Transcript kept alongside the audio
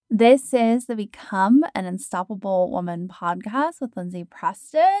This is the Become an Unstoppable Woman podcast with Lindsay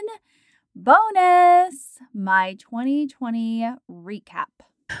Preston. Bonus, my 2020 recap.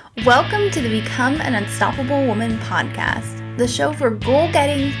 Welcome to the Become an Unstoppable Woman podcast, the show for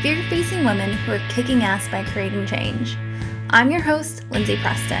goal-getting, fear-facing women who are kicking ass by creating change. I'm your host, Lindsay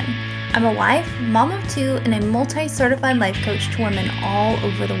Preston. I'm a wife, mom of two, and a multi-certified life coach to women all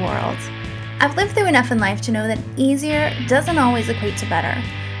over the world. I've lived through enough in life to know that easier doesn't always equate to better.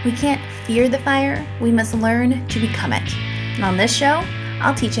 We can't fear the fire, we must learn to become it. And on this show,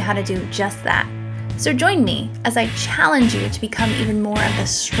 I'll teach you how to do just that. So join me as I challenge you to become even more of the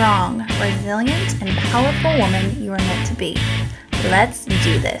strong, resilient, and powerful woman you are meant to be. Let's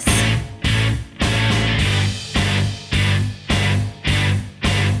do this.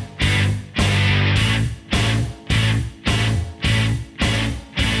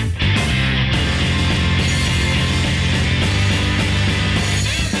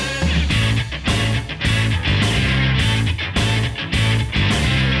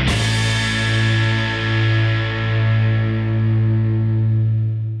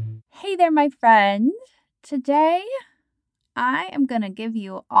 Hey there, my friend. Today, I am going to give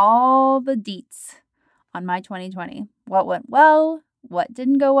you all the deets on my 2020. What went well, what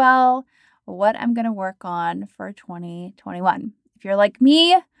didn't go well, what I'm going to work on for 2021. If you're like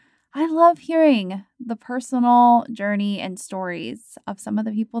me, I love hearing the personal journey and stories of some of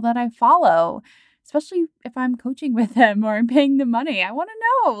the people that I follow, especially if I'm coaching with them or I'm paying them money. I want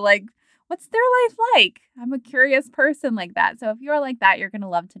to know, what's their life like? I'm a curious person like that. So if you're like that, you're going to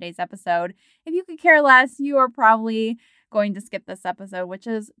love today's episode. If you could care less, you are probably going to skip this episode, which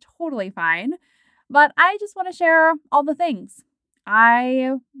is totally fine. But I just want to share all the things.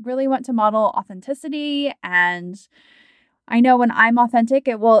 I really want to model authenticity, and I know when I'm authentic,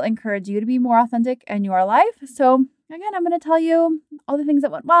 it will encourage you to be more authentic in your life. So again, I'm going to tell you all the things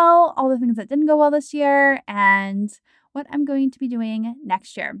that went well, all the things that didn't go well this year, and what I'm going to be doing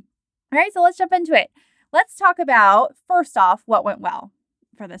next year. All right, so let's jump into it. Let's talk about, first off, what went well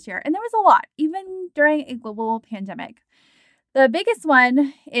for this year. And there was a lot, even during a global pandemic. The biggest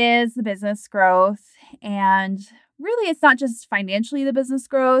one is the business growth. And really, it's not just financially the business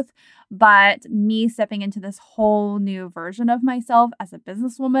growth, but me stepping into this whole new version of myself as a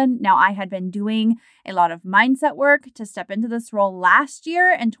businesswoman. Now, I had been doing a lot of mindset work to step into this role last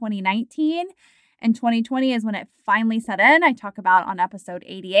year in 2019. And 2020 is when it finally set in. I talk about on episode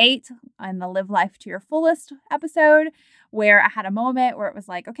 88 on the Live Life to Your Fullest episode, where I had a moment where it was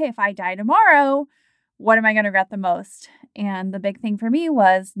like, okay, if I die tomorrow, what am I going to regret the most? And the big thing for me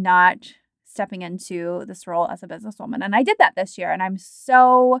was not stepping into this role as a businesswoman. And I did that this year, and I'm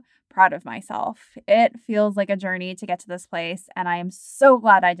so proud of myself. It feels like a journey to get to this place, and I am so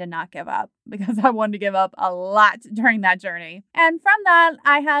glad I did not give up, because I wanted to give up a lot during that journey. And from that,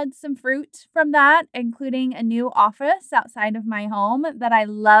 I had some fruit from that, including a new office outside of my home that I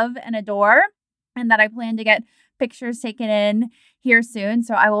love and adore, and that I plan to get pictures taken in here soon.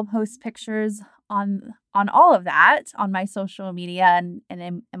 So I will post pictures on all of that on my social media and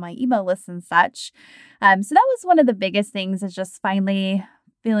in my email list and such. So that was one of the biggest things, is just finally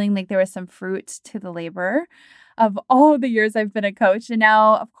feeling like there was some fruit to the labor of all the years I've been a coach. And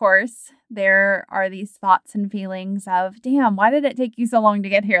now, of course, there are these thoughts and feelings of, damn, why did it take you so long to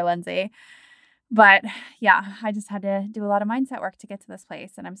get here, Lindsay? But yeah, I just had to do a lot of mindset work to get to this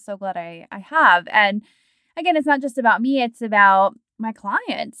place. And I'm so glad I have. And again, it's not just about me, it's about my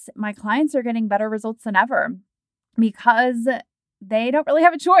clients. My clients are getting better results than ever because they don't really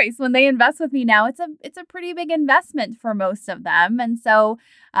have a choice when they invest with me now. It's a pretty big investment for most of them. And so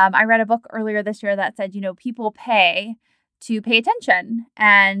I read a book earlier this year that said, people pay to pay attention.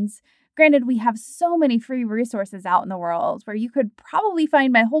 And granted, we have so many free resources out in the world where you could probably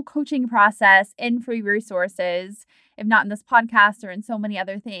find my whole coaching process in free resources, if not in this podcast or in so many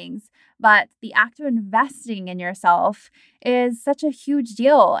other things. But the act of investing in yourself is such a huge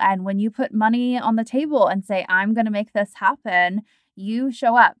deal. And when you put money on the table and say, I'm going to make this happen, you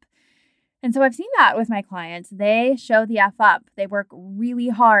show up. And so I've seen that with my clients. They show the F up. They work really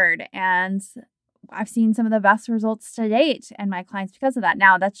hard. And I've seen some of the best results to date and my clients because of that.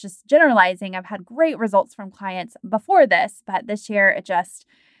 Now, that's just generalizing. I've had great results from clients before this, but this year it just,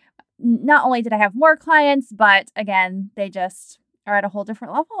 not only did I have more clients, but again, they just are at a whole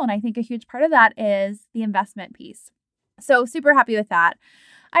different level. And I think a huge part of that is the investment piece. So super happy with that.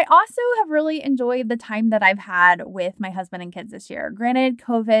 I also have really enjoyed the time that I've had with my husband and kids this year. Granted,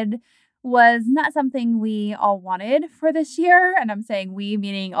 COVID was not something we all wanted for this year. And I'm saying we,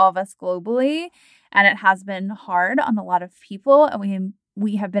 meaning all of us globally. And it has been hard on a lot of people. And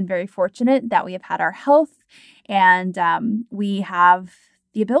we have been very fortunate that we have had our health and we have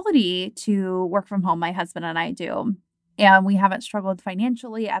the ability to work from home. My husband and I do. And we haven't struggled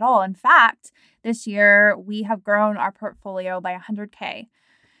financially at all. In fact, this year we have grown our portfolio by 100K.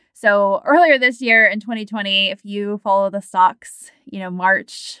 So earlier this year in 2020, if you follow the stocks,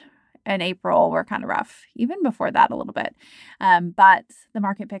 March and April were kind of rough, even before that a little bit. But the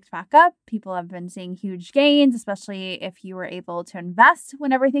market picked back up. People have been seeing huge gains, especially if you were able to invest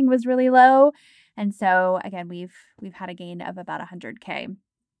when everything was really low. And so again, we've had a gain of about 100K.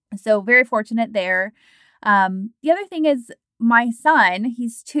 So very fortunate there. The other thing is my son,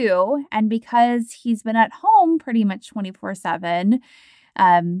 he's 2, and because he's been at home pretty much 24/7,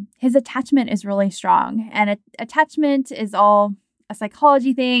 his attachment is really strong. And attachment is all a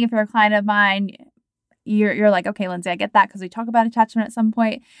psychology thing. If you're a client of mine, you're like, okay, Lindsay, I get that because we talk about attachment at some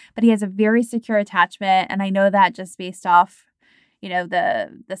point, but he has a very secure attachment. And I know that just based off,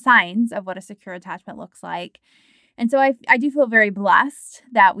 the signs of what a secure attachment looks like. And so I do feel very blessed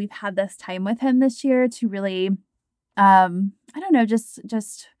that we've had this time with him this year to really, I don't know, just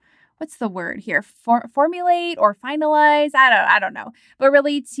what's the word here? Formulate or finalize? I don't know, but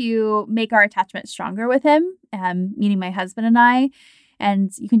really to make our attachment stronger with him, meaning my husband and I.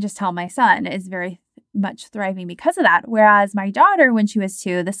 And you can just tell my son is very much thriving because of that. Whereas my daughter, when she was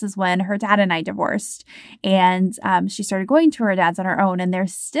 2, this is when her dad and I divorced, and she started going to her dad's on her own, and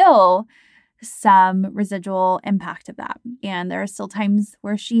there's still some residual impact of that. And there are still times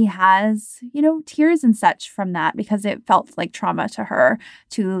where she has, tears and such from that because it felt like trauma to her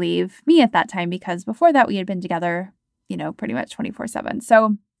to leave me at that time, because before that we had been together, pretty much 24/7.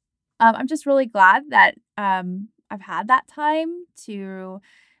 So I'm just really glad that I've had that time to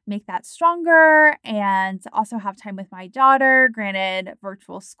make that stronger and also have time with my daughter. Granted,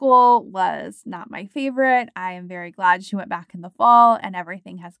 virtual school was not my favorite. I am very glad she went back in the fall and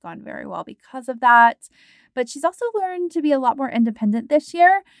everything has gone very well because of that. But she's also learned to be a lot more independent this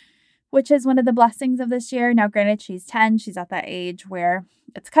year, which is one of the blessings of this year. Now, granted, she's 10. She's at that age where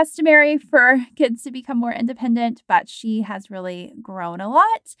it's customary for kids to become more independent, but she has really grown a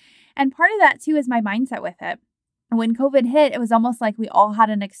lot. And part of that too is my mindset with it. When COVID hit, it was almost like we all had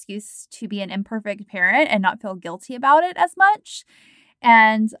an excuse to be an imperfect parent and not feel guilty about it as much.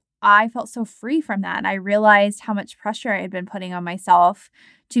 And I felt so free from that. And I realized how much pressure I had been putting on myself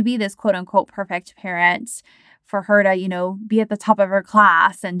to be this quote unquote perfect parent, for her to, be at the top of her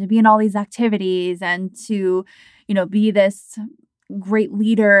class and to be in all these activities and to, be this great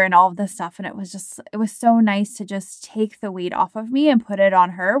leader and all of this stuff. And it was so nice to just take the weight off of me and put it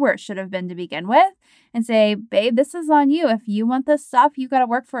on her where it should have been to begin with and say, babe, this is on you. If you want this stuff, you got to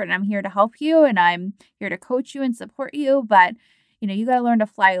work for it. And I'm here to help you and I'm here to coach you and support you. But, you got to learn to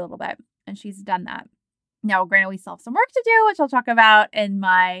fly a little bit. And she's done that. Now, granted, we still have some work to do, which I'll talk about in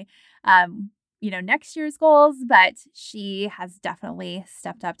my, next year's goals, but she has definitely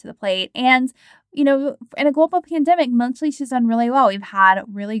stepped up to the plate. And, in a global pandemic, mentally, she's done really well. We've had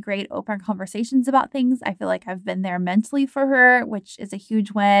really great open conversations about things. I feel like I've been there mentally for her, which is a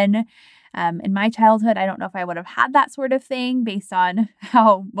huge win. In my childhood, I don't know if I would have had that sort of thing based on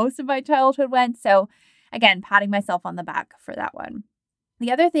how most of my childhood went. So again, patting myself on the back for that one.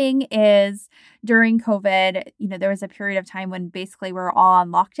 The other thing is during COVID, there was a period of time when basically we're all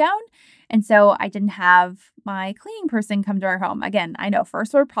on lockdown. And so I didn't have my cleaning person come to our home. Again, I know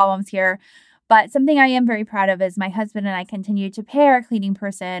first world problems here, but something I am very proud of is my husband and I continued to pay our cleaning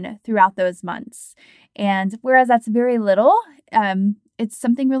person throughout those months. And whereas that's very little, it's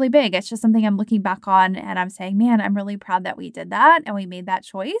something really big. It's just something I'm looking back on and I'm saying, man, I'm really proud that we did that and we made that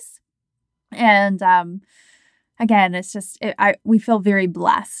choice. And, again, it's just, we feel very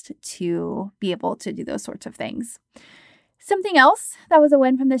blessed to be able to do those sorts of things. Something else that was a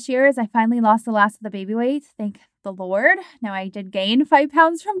win from this year is I finally lost the last of the baby weight. Thank the Lord. Now I did gain 5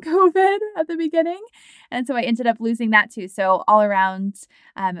 pounds from COVID at the beginning. And so I ended up losing that too. So all around,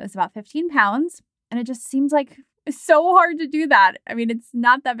 it was about 15 pounds. And it just seems like it's so hard to do that. I mean, it's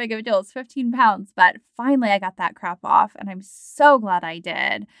not that big of a deal. It's 15 pounds, but finally I got that crap off and I'm so glad I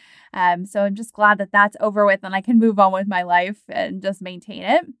did. So I'm just glad that that's over with and I can move on with my life and just maintain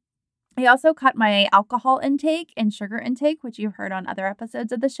it. I also cut my alcohol intake and sugar intake, which you've heard on other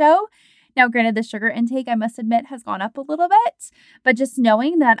episodes of the show. Now, granted, the sugar intake, I must admit, has gone up a little bit, but just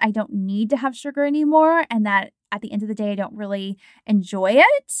knowing that I don't need to have sugar anymore and that at the end of the day, I don't really enjoy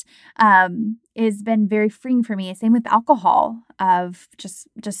it, has been very freeing for me. Same with alcohol, of just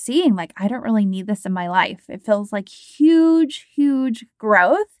seeing like, I don't really need this in my life. It feels like huge, huge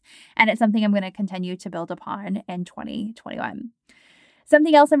growth. And it's something I'm going to continue to build upon in 2021.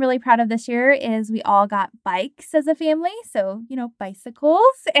 Something else I'm really proud of this year is we all got bikes as a family. So, bicycles.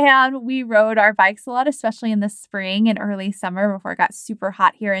 And we rode our bikes a lot, especially in the spring and early summer before it got super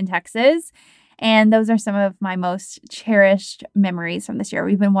hot here in Texas. And those are some of my most cherished memories from this year.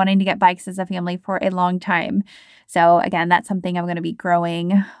 We've been wanting to get bikes as a family for a long time. So, again, that's something I'm going to be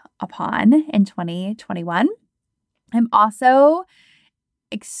growing upon in 2021. I'm also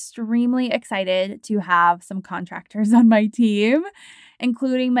extremely excited to have some contractors on my team,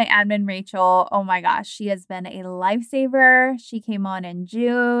 including my admin, Rachel. Oh my gosh, she has been a lifesaver. She came on in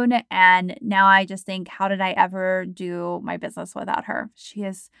June, and now I just think, how did I ever do my business without her? She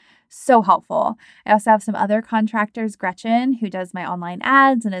is so helpful. I also have some other contractors, Gretchen, who does my online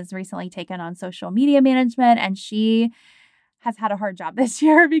ads and has recently taken on social media management, and she has had a hard job this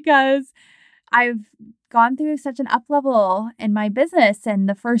year because I've gone through such an up level in my business. And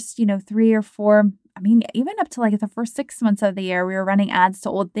the first, 3 or 4, even up to like the first 6 months of the year, we were running ads to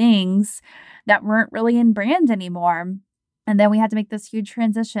old things that weren't really in brand anymore. And then we had to make this huge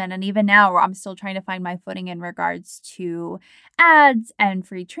transition. And even now, I'm still trying to find my footing in regards to ads and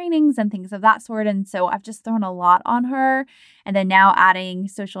free trainings and things of that sort. And so I've just thrown a lot on her. And then now adding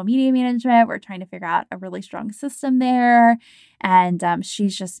social media management, we're trying to figure out a really strong system there. And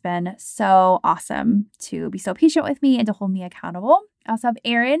she's just been so awesome to be so patient with me and to hold me accountable. I also have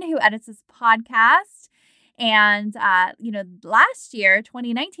Erin, who edits this podcast. And, last year,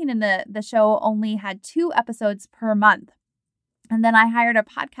 2019, and the show only had 2 episodes per month. And then I hired a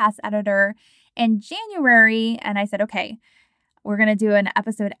podcast editor in January, and I said, okay, we're going to do an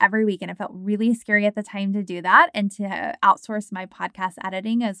episode every week. And it felt really scary at the time to do that and to outsource my podcast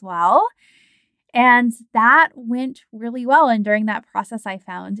editing as well. And that went really well. And during that process, I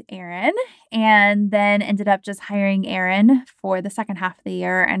found Erin and then ended up just hiring Erin for the second half of the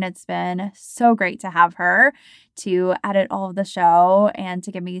year. And it's been so great to have her to edit all of the show and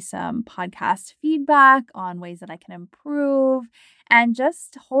to give me some podcast feedback on ways that I can improve and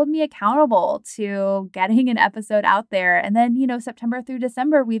just hold me accountable to getting an episode out there. And then, September through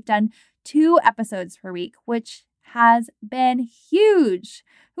December, we've done 2 episodes per week, which has been huge.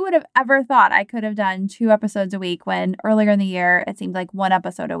 Who would have ever thought I could have done 2 episodes a week when earlier in the year, it seemed like 1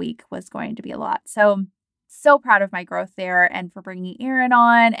 episode a week was going to be a lot. So proud of my growth there and for bringing Erin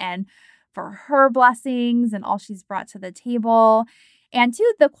on and for her blessings and all she's brought to the table. And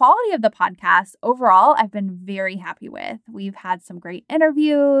to the quality of the podcast overall, I've been very happy with. We've had some great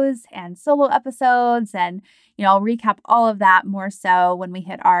interviews and solo episodes, and I'll recap all of that more so when we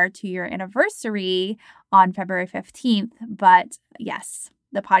hit our 2-year anniversary on February 15th. But yes,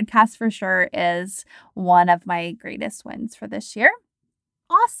 the podcast for sure is one of my greatest wins for this year.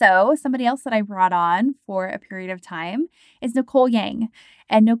 Also, somebody else that I brought on for a period of time is Nicole Yang.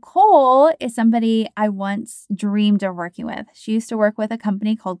 And Nicole is somebody I once dreamed of working with. She used to work with a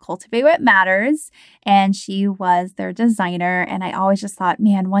company called Cultivate What Matters, and she was their designer. And I always just thought,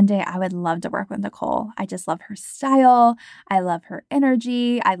 man, one day I would love to work with Nicole. I just love her style. I love her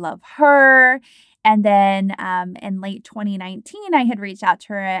energy. I love her. And then in late 2019, I had reached out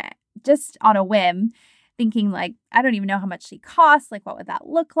to her just on a whim, thinking like, I don't even know how much she costs. Like, what would that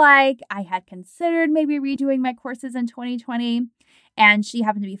look like? I had considered maybe redoing my courses in 2020, and she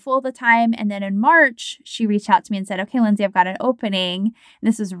happened to be full of the time. And then in March, she reached out to me and said, okay, Lindsay, I've got an opening. And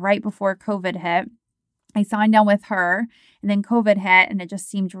this was right before COVID hit. I signed on with her, and then COVID hit, and it just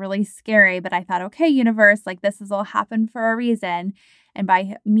seemed really scary. But I thought, okay, universe, like this has all happened for a reason. And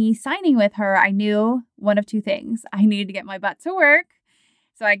by me signing with her, I knew one of 2 things. I needed to get my butt to work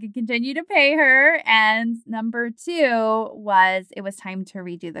so I could continue to pay her. And number 2 was it was time to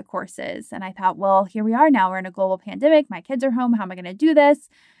redo the courses. And I thought, well, here we are now. We're in a global pandemic. My kids are home. How am I going to do this?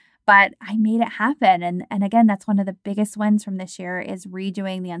 But I made it happen. And again, that's one of the biggest wins from this year is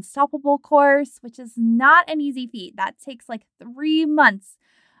redoing the Unstoppable course, which is not an easy feat. That takes like 3 months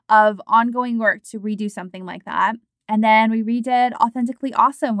of ongoing work to redo something like that. And then we redid Authentically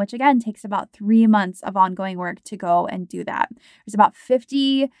Awesome, which again takes about 3 months of ongoing work to go and do that. There's about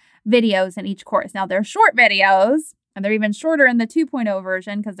 50 videos in each course. Now they're short videos, and they're even shorter in the 2.0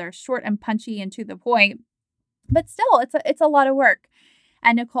 version because they're short and punchy and to the point. But still, it's a lot of work.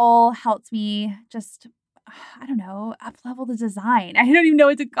 And Nicole helped me just, I don't know, up-level the design. I don't even know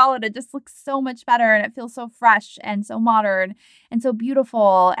what to call it. It just looks so much better, and it feels so fresh and so modern and so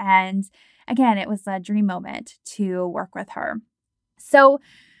beautiful. And again, it was a dream moment to work with her. So,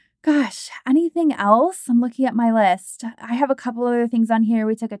 gosh, anything else? I'm looking at my list. I have a couple other things on here.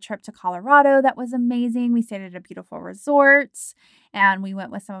 We took a trip to Colorado that was amazing. We stayed at a beautiful resort, and we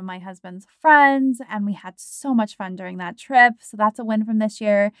went with some of my husband's friends, and we had so much fun during that trip. So that's a win from this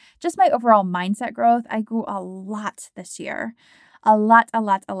year. Just my overall mindset growth. I grew a lot this year. a lot, a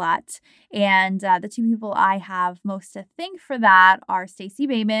lot, a lot. And the two people I have most to thank for that are Stacey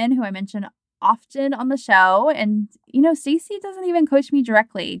Bayman, who I mention often on the show. And, Stacey doesn't even coach me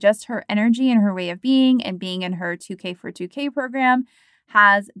directly, just her energy and her way of being and being in her 2K for 2K program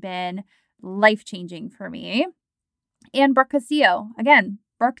has been life-changing for me. And Brooke Castillo. Again,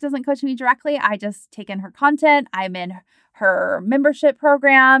 Brooke doesn't coach me directly. I just take in her content. I'm in her membership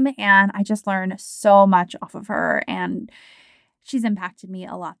program and I just learn so much off of her. And she's impacted me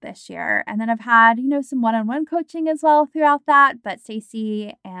a lot this year. And then I've had, some one-on-one coaching as well throughout that. But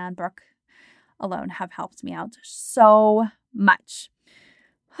Stacey and Brooke alone have helped me out so much.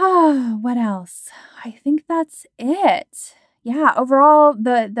 What else? I think that's it. Yeah, overall,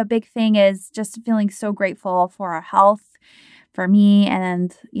 the big thing is just feeling so grateful for our health, for me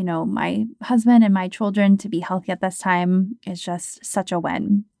and, my husband and my children to be healthy at this time is just such a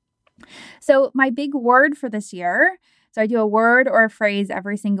win. So my big word for this year, so I do a word or a phrase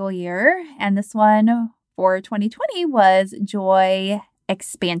every single year. And this one for 2020 was joy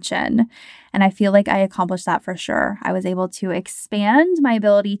expansion. And I feel like I accomplished that for sure. I was able to expand my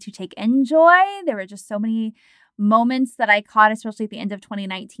ability to take in joy. There were just so many moments that I caught, especially at the end of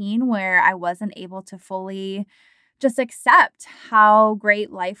 2019, where I wasn't able to fully just accept how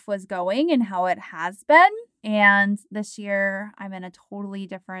great life was going and how it has been. And this year, I'm in a totally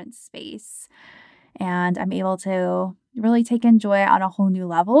different space and I'm able to really take in joy on a whole new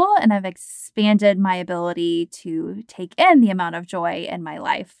level. And I've expanded my ability to take in the amount of joy in my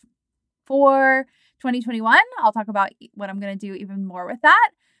life. For 2021, I'll talk about what I'm going to do even more with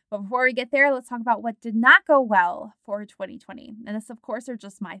that. But before we get there, let's talk about what did not go well for 2020. And this, of course, are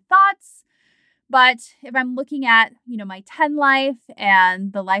just my thoughts. But if I'm looking at, my 10 life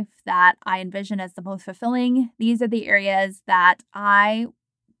and the life that I envision as the most fulfilling, these are the areas that I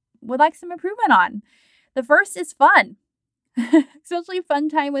would like some improvement on. The first is fun, especially fun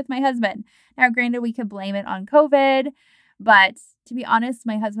time with my husband. Now, granted, we could blame it on COVID, but to be honest,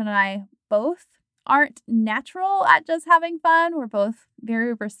 my husband and I both aren't natural at just having fun. We're both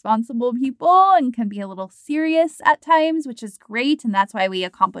very responsible people and can be a little serious at times, which is great. And that's why we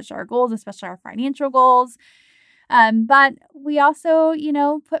accomplish our goals, especially our financial goals. But we also,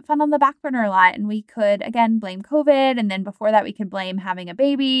 put fun on the back burner a lot. And we could, again, blame COVID. And then before that, we could blame having a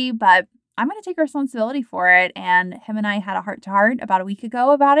baby. But I'm going to take responsibility for it. And him and I had a heart-to-heart about a week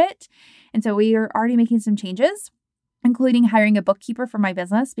ago about it. And so we are already making some changes, including hiring a bookkeeper for my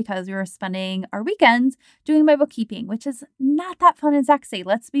business because we were spending our weekends doing my bookkeeping, which is not that fun and sexy.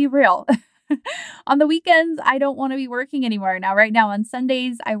 Let's be real. On the weekends, I don't want to be working anymore. Now, right now on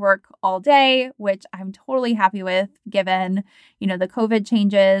Sundays, I work all day, which I'm totally happy with given, the COVID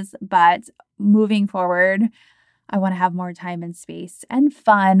changes. But moving forward, I want to have more time and space and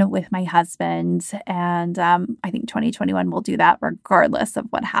fun with my husband. And I think 2021 will do that regardless of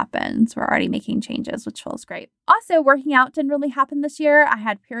what happens. We're already making changes, which feels great. Also, working out didn't really happen this year. I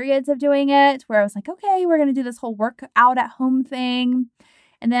had periods of doing it where I was like, okay, we're going to do this whole workout at home thing.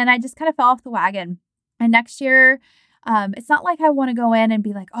 And then I just kind of fell off the wagon. And next year, it's not like I want to go in and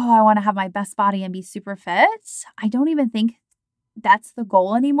be like, oh, I want to have my best body and be super fit. I don't even think that's the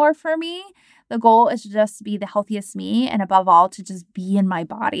goal anymore for me. The goal is to just be the healthiest me and above all, to just be in my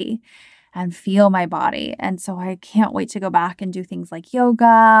body and feel my body. And so I can't wait to go back and do things like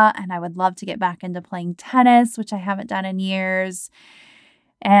yoga. And I would love to get back into playing tennis, which I haven't done in years.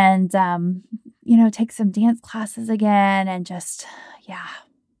 And, take some dance classes again and just,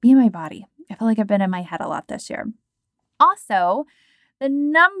 be in my body. I feel like I've been in my head a lot this year. Also, the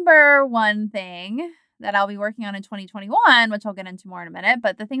number one thing that I'll be working on in 2021, which I'll get into more in a minute.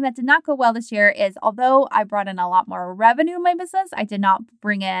 But the thing that did not go well this year is although I brought in a lot more revenue in my business, I did not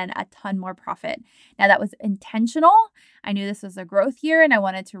bring in a ton more profit. Now that was intentional. I knew this was a growth year and I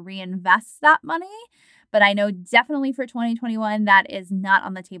wanted to reinvest that money. But I know definitely for 2021, that is not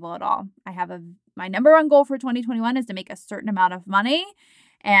on the table at all. My number one goal for 2021 is to make a certain amount of money.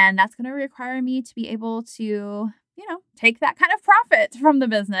 And that's going to require me to be able to, take that kind of profit from the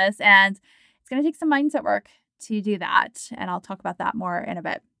business. And it's going to take some mindset work to do that. And I'll talk about that more in a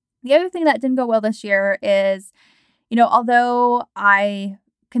bit. The other thing that didn't go well this year is, although I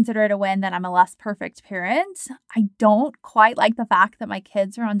consider it a win that I'm a less perfect parent, I don't quite like the fact that my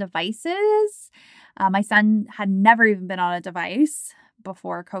kids are on devices. My son had never even been on a device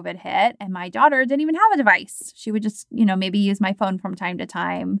before COVID hit, and my daughter didn't even have a device. She would just, maybe use my phone from time to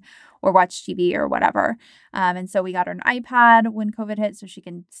time or watch TV or whatever. And so we got her an iPad when COVID hit so she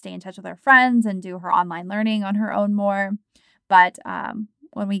can stay in touch with her friends and do her online learning on her own more. But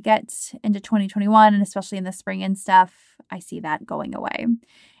when we get into 2021, and especially in the spring and stuff, I see that going away.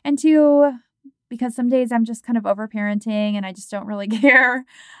 And to because some days I'm just kind of overparenting and I just don't really care.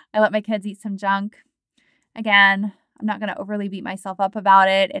 I let my kids eat some junk. Again, I'm not going to overly beat myself up about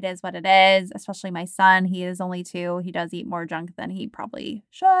it. It is what it is, especially my son. He is only 2. He does eat more junk than he probably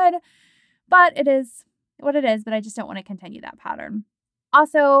should, but it is what it is. But I just don't want to continue that pattern.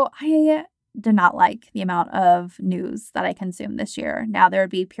 Also, I did not like the amount of news that I consumed this year. Now, there would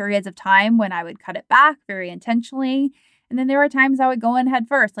be periods of time when I would cut it back very intentionally. And then there were times I would go in head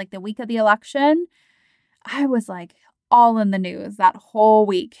first, like the week of the election. I was like all in the news that whole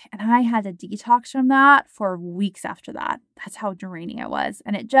week. And I had to detox from that for weeks after that. That's how draining it was.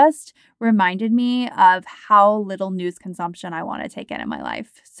 And it just reminded me of how little news consumption I want to take in my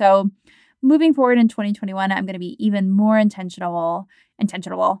life. So moving forward in 2021, I'm going to be even more intentional.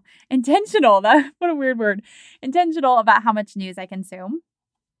 What a weird word. Intentional about how much news I consume.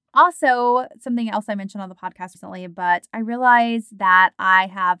 Also, something else I mentioned on the podcast recently, but I realized that I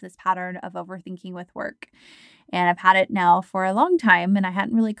have this pattern of overthinking with work. And I've had it now for a long time and I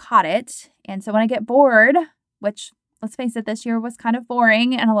hadn't really caught it. And so when I get bored, which let's face it, this year was kind of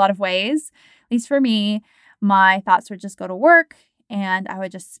boring in a lot of ways, at least for me, my thoughts would just go to work and I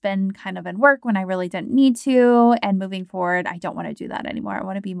would just spend kind of in work when I really didn't need to. And moving forward, I don't want to do that anymore. I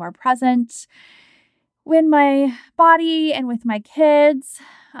want to be more present with my body and with my kids.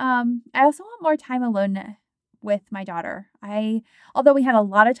 I also want more time alone with my daughter. Although we had a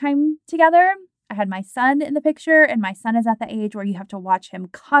lot of time together, I had my son in the picture, and my son is at the age where you have to watch him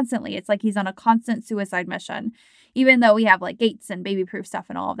constantly. It's like he's on a constant suicide mission, even though we have like gates and baby-proof stuff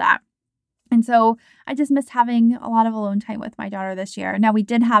and all of that. And so I just missed having a lot of alone time with my daughter this year. Now, we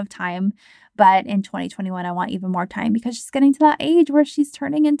did have time, but in 2021, I want even more time because she's getting to that age where she's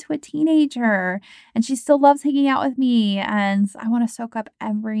turning into a teenager and she still loves hanging out with me. And I want to soak up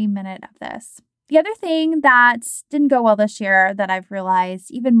every minute of this. The other thing that didn't go well this year that I've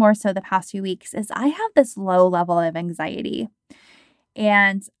realized even more so the past few weeks is I have this low level of anxiety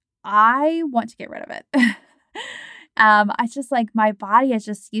and I want to get rid of it. I just like my body is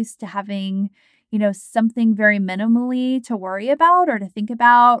just used to having, something very minimally to worry about or to think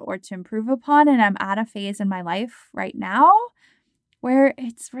about or to improve upon. And I'm at a phase in my life right now where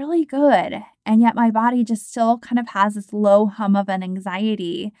it's really good. And yet my body just still kind of has this low hum of an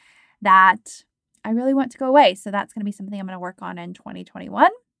anxiety that I really want to go away. So that's going to be something I'm going to work on in 2021.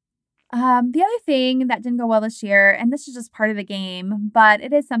 The other thing that didn't go well this year, and this is just part of the game, but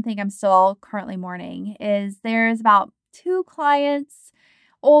it is something I'm still currently mourning, is there's about 2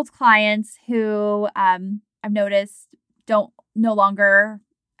 old clients who I've noticed no longer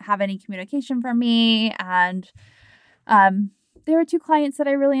have any communication from me. And there are 2 clients that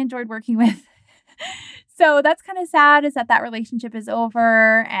I really enjoyed working with. So that's kind of sad is that relationship is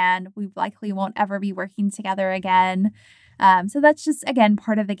over and we likely won't ever be working together again. So that's just, again,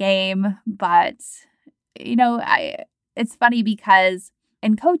 part of the game. But, it's funny because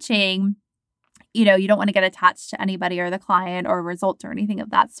in coaching, you don't want to get attached to anybody or the client or results or anything of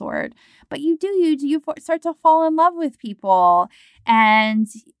that sort. But you start to fall in love with people and,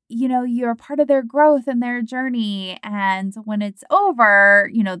 you're part of their growth and their journey. And when it's over,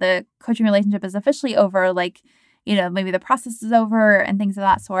 the coaching relationship is officially over, like, maybe the process is over and things of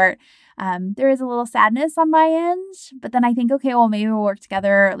that sort. There is a little sadness on my end, but then I think, okay, well, maybe we'll work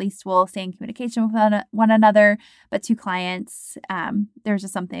together. At least we'll stay in communication with one another. But 2 clients, there's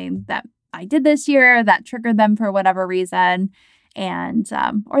just something that I did this year that triggered them for whatever reason. And,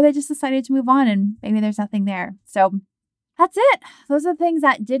 or they just decided to move on and maybe there's nothing there. So that's it. Those are the things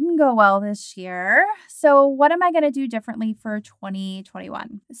that didn't go well this year. So what am I going to do differently for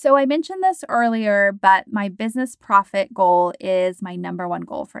 2021? So I mentioned this earlier, but my business profit goal is my number 1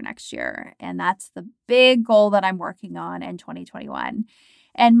 goal for next year. And that's the big goal that I'm working on in 2021.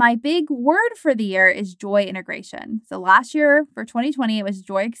 And my big word for the year is joy integration. So last year for 2020, it was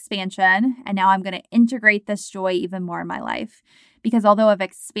joy expansion. And now I'm going to integrate this joy even more in my life. Because although I've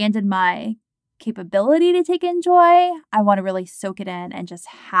expanded my capability to take in joy, I want to really soak it in and just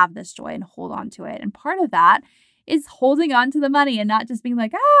have this joy and hold on to it. And part of that is holding on to the money and not just being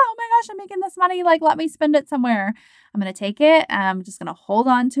like, oh my gosh, I'm making this money. Like, let me spend it somewhere. I'm going to take it and I'm just going to hold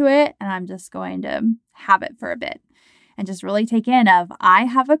on to it. And I'm just going to have it for a bit and just really take in of I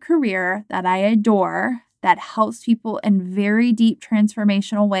have a career that I adore that helps people in very deep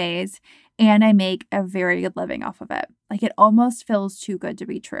transformational ways. And I make a very good living off of it. Like it almost feels too good to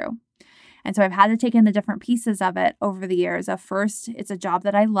be true. And so I've had to take in the different pieces of it over the years. Of first, it's a job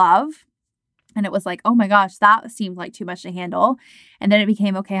that I love. And it was like, oh my gosh, that seemed like too much to handle. And then it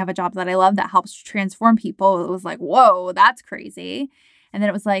became, okay, I have a job that I love that helps transform people. It was like, whoa, that's crazy. And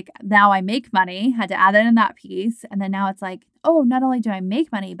then it was like, now I make money, had to add in that piece. And then now it's like, oh, not only do I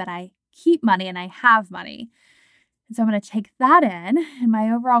make money, but I keep money and I have money. And so I'm going to take that in. And my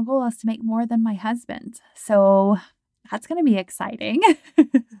overall goal is to make more than my husband. So that's going to be exciting.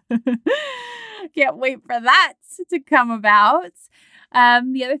 Can't wait for that to come about.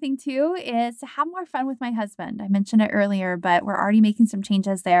 The other thing too is to have more fun with my husband. I mentioned it earlier, but we're already making some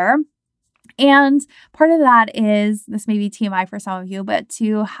changes there. And part of that is, this may be TMI for some of you, but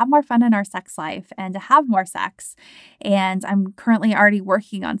to have more fun in our sex life and to have more sex. And I'm currently already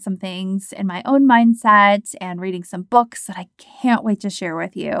working on some things in my own mindset and reading some books that I can't wait to share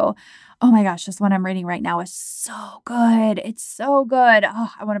with you. Oh my gosh, this one I'm reading right now is so good. It's so good.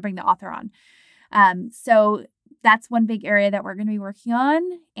 Oh, I want to bring the author on. So that's one big area that we're going to be working on,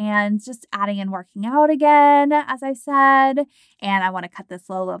 and just adding in working out again, as I said. And I want to cut this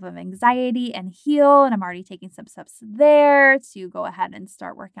low level of anxiety and heal. And I'm already taking some steps there to go ahead and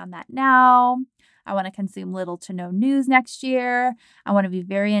start working on that now. I want to consume little to no news next year. I want to be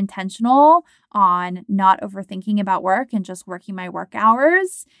very intentional on not overthinking about work and just working my work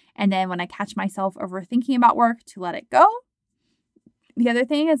hours. And then when I catch myself overthinking about work, to let it go. The other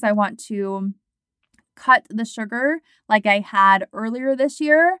thing is I want to cut the sugar like I had earlier this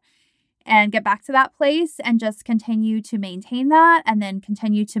year and get back to that place and just continue to maintain that, and then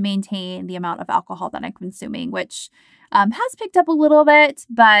continue to maintain the amount of alcohol that I'm consuming, which has picked up a little bit,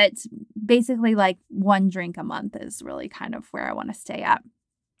 but basically like 1 drink a month is really kind of where I want to stay at.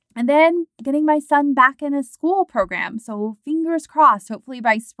 And then getting my son back in a school program. So fingers crossed, hopefully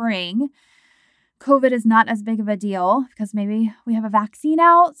by spring, COVID is not as big of a deal because maybe we have a vaccine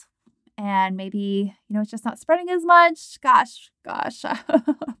out. And maybe, it's just not spreading as much. Gosh,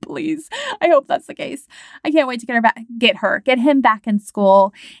 please. I hope that's the case. I can't wait to get him back in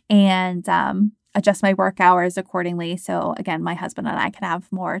school and adjust my work hours accordingly. So again, my husband and I can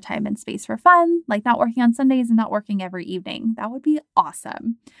have more time and space for fun, like not working on Sundays and not working every evening. That would be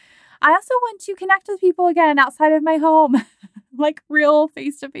awesome. I also want to connect with people again outside of my home, like real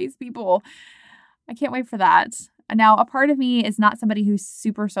face-to-face people. I can't wait for that. Now, a part of me is not somebody who's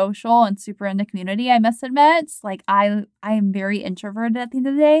super social and super into community, I must admit. Like I am very introverted at the end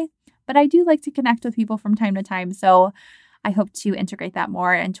of the day, but I do like to connect with people from time to time. So I hope to integrate that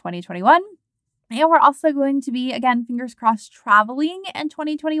more in 2021. And we're also going to be, again, fingers crossed, traveling in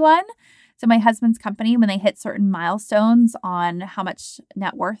 2021. So my husband's company, when they hit certain milestones on how much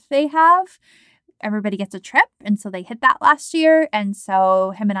net worth they have, everybody gets a trip. And so they hit that last year. And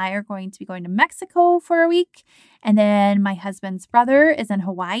so him and I are going to be going to Mexico for a week. And then my husband's brother is in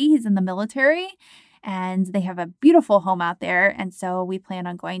Hawaii. He's in the military and they have a beautiful home out there. And so we plan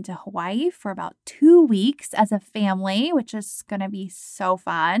on going to Hawaii for about 2 weeks as a family, which is going to be so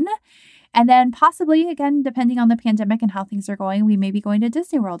fun. And then possibly, again, depending on the pandemic and how things are going, we may be going to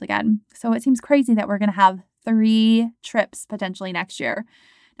Disney World again. So it seems crazy that we're going to have 3 trips potentially next year.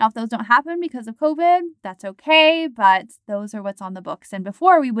 Now, if those don't happen because of COVID, that's okay, but those are what's on the books. And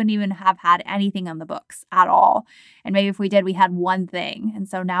before, we wouldn't even have had anything on the books at all. And maybe if we did, we had one thing. And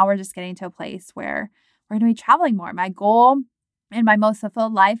so now we're just getting to a place where we're going to be traveling more. My goal in my most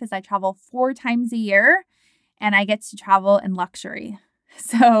fulfilled life is I travel 4 times a year and I get to travel in luxury.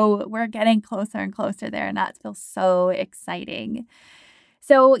 So we're getting closer and closer there, and that feels so exciting.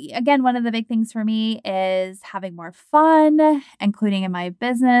 So again, one of the big things for me is having more fun, including in my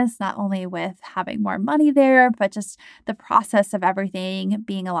business, not only with having more money there, but just the process of everything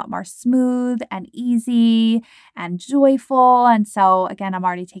being a lot more smooth and easy and joyful. And so again, I'm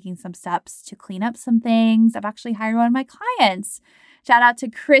already taking some steps to clean up some things. I've actually hired one of my clients. Shout out to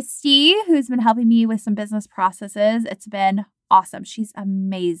Christy, who's been helping me with some business processes. It's been awesome. She's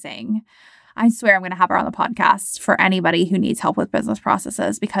amazing. I swear I'm going to have her on the podcast for anybody who needs help with business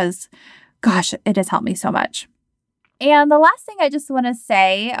processes because, gosh, it has helped me so much. And the last thing I just want to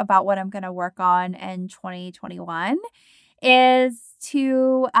say about what I'm going to work on in 2021 is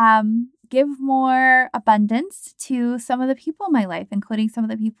to give more abundance to some of the people in my life, including some of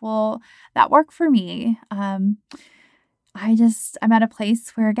the people that work for me. I'm at a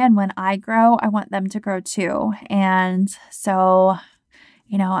place where, again, when I grow, I want them to grow too. And so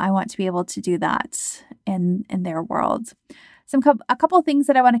I want to be able to do that in their world. A couple of things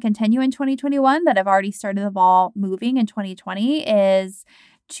that I want to continue in 2021 that I've already started the ball moving in 2020 is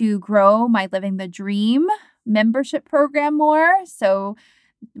to grow my Living the Dream membership program more. So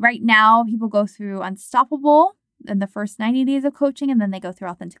right now, people go through Unstoppable in the first 90 days of coaching, and then they go through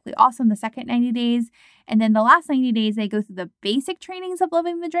Authentically Awesome the second 90 days. And then the last 90 days, they go through the basic trainings of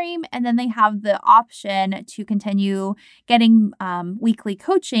Living the Dream. And then they have the option to continue getting weekly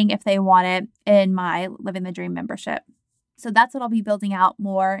coaching if they want it in my Living the Dream membership. So that's what I'll be building out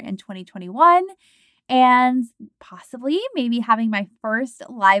more in 2021. and possibly maybe having my first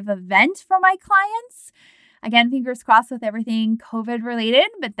live event for my clients. Again, fingers crossed with everything COVID related,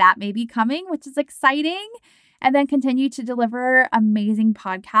 but that may be coming, which is exciting. And then continue to deliver amazing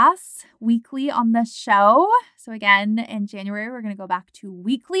podcasts weekly on this show. So again, in January, we're going to go back to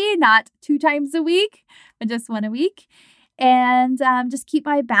weekly, not 2 times a week, but just 1 a week. And just keep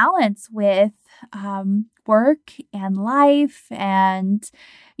my balance with work and life. And,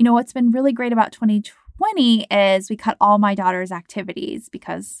 what's been really great about 2020 is we cut all my daughter's activities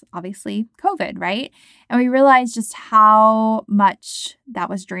because obviously COVID, right? And we realized just how much that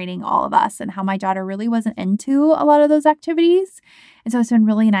was draining all of us and how my daughter really wasn't into a lot of those activities. And so it's been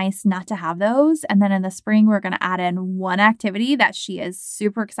really nice not to have those. And then in the spring, we're going to add in one activity that she is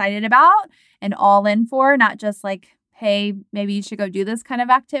super excited about and all in for, not just like, hey, maybe you should go do this kind of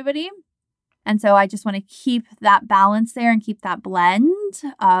activity. And so I just want to keep that balance there and keep that blend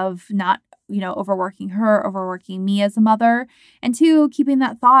of not, overworking her, overworking me as a mother. And 2, keeping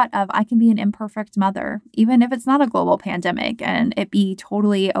that thought of I can be an imperfect mother, even if it's not a global pandemic, and it be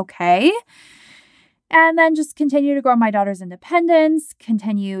totally okay. And then just continue to grow my daughter's independence,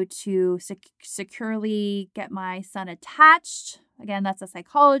 continue to securely get my son attached. Again, that's a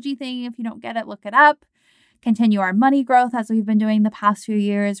psychology thing. If you don't get it, look it up. Continue our money growth as we've been doing the past few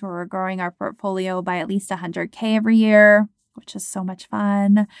years, where we're growing our portfolio by at least $100K every year, which is so much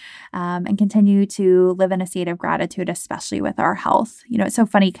fun, and continue to live in a state of gratitude, especially with our health. It's so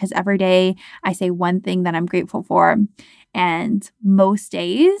funny because every day I say one thing that I'm grateful for, and most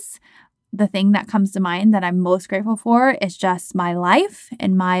days, the thing that comes to mind that I'm most grateful for is just my life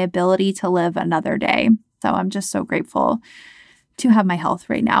and my ability to live another day. So I'm just so grateful to have my health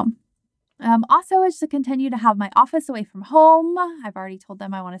right now. Also, is to continue to have my office away from home. I've already told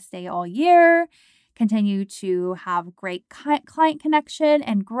them I want to stay all year. Continue to have great client connection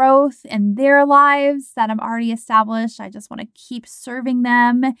and growth in their lives that I'm already established. I just want to keep serving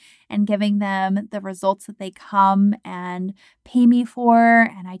them and giving them the results that they come and pay me for.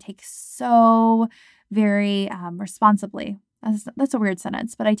 And I take so very responsibly. That's a weird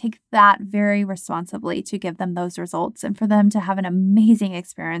sentence, but I take that very responsibly to give them those results and for them to have an amazing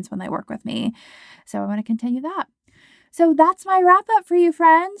experience when they work with me. So I want to continue that. So that's my wrap up for you,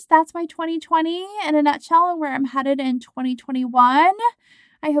 friends. That's my 2020 in a nutshell and where I'm headed in 2021.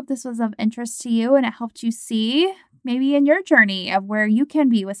 I hope this was of interest to you and it helped you see maybe in your journey of where you can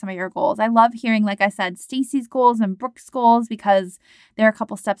be with some of your goals. I love hearing, like I said, Stacy's goals and Brooke's goals because they're a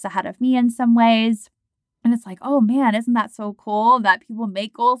couple steps ahead of me in some ways. And it's like, oh man, isn't that so cool that people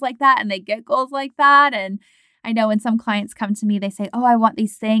make goals like that and they get goals like that? And I know when some clients come to me, they say, oh, I want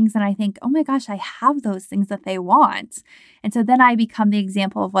these things. And I think, oh my gosh, I have those things that they want. And so then I become the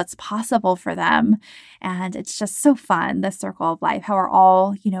example of what's possible for them. And it's just so fun, the circle of life, how we're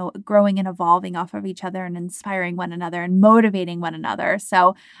all, growing and evolving off of each other and inspiring one another and motivating one another.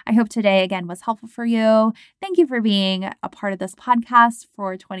 So I hope today, again, was helpful for you. Thank you for being a part of this podcast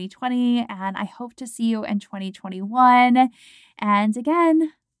for 2020. And I hope to see you in 2021. And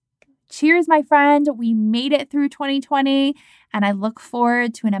again, cheers, my friend. We made it through 2020, and I look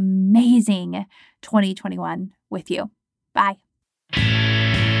forward to an amazing 2021 with you. Bye.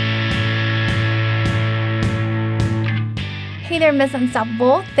 Hey there, Miss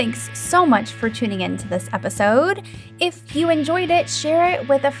Unstoppable. Thanks so much for tuning in to this episode. If you enjoyed it, share it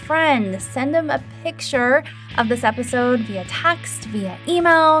with a friend. Send them a picture of this episode via text, via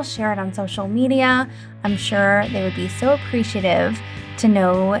email, share it on social media. I'm sure they would be so appreciative to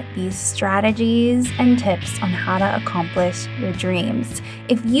know these strategies and tips on how to accomplish your dreams.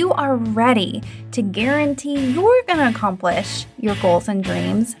 If you are ready to guarantee you're going to accomplish your goals and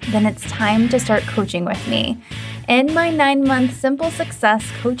dreams, then it's time to start coaching with me. In my 9-month Simple Success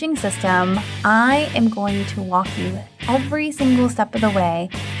coaching system, I am going to walk you every single step of the way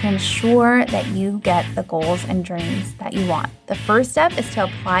to ensure that you get the goals and dreams that you want. The first step is to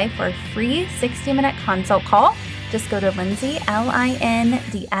apply for a free 60-minute consult call. Just go to Lindsay,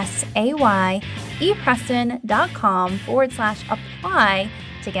 LINDSAY, epreston.com/apply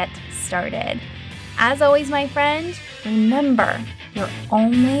to get started. As always, my friend, remember, you're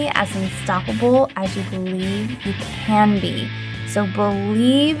only as unstoppable as you believe you can be. So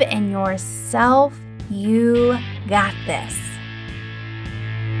believe in yourself. You got this.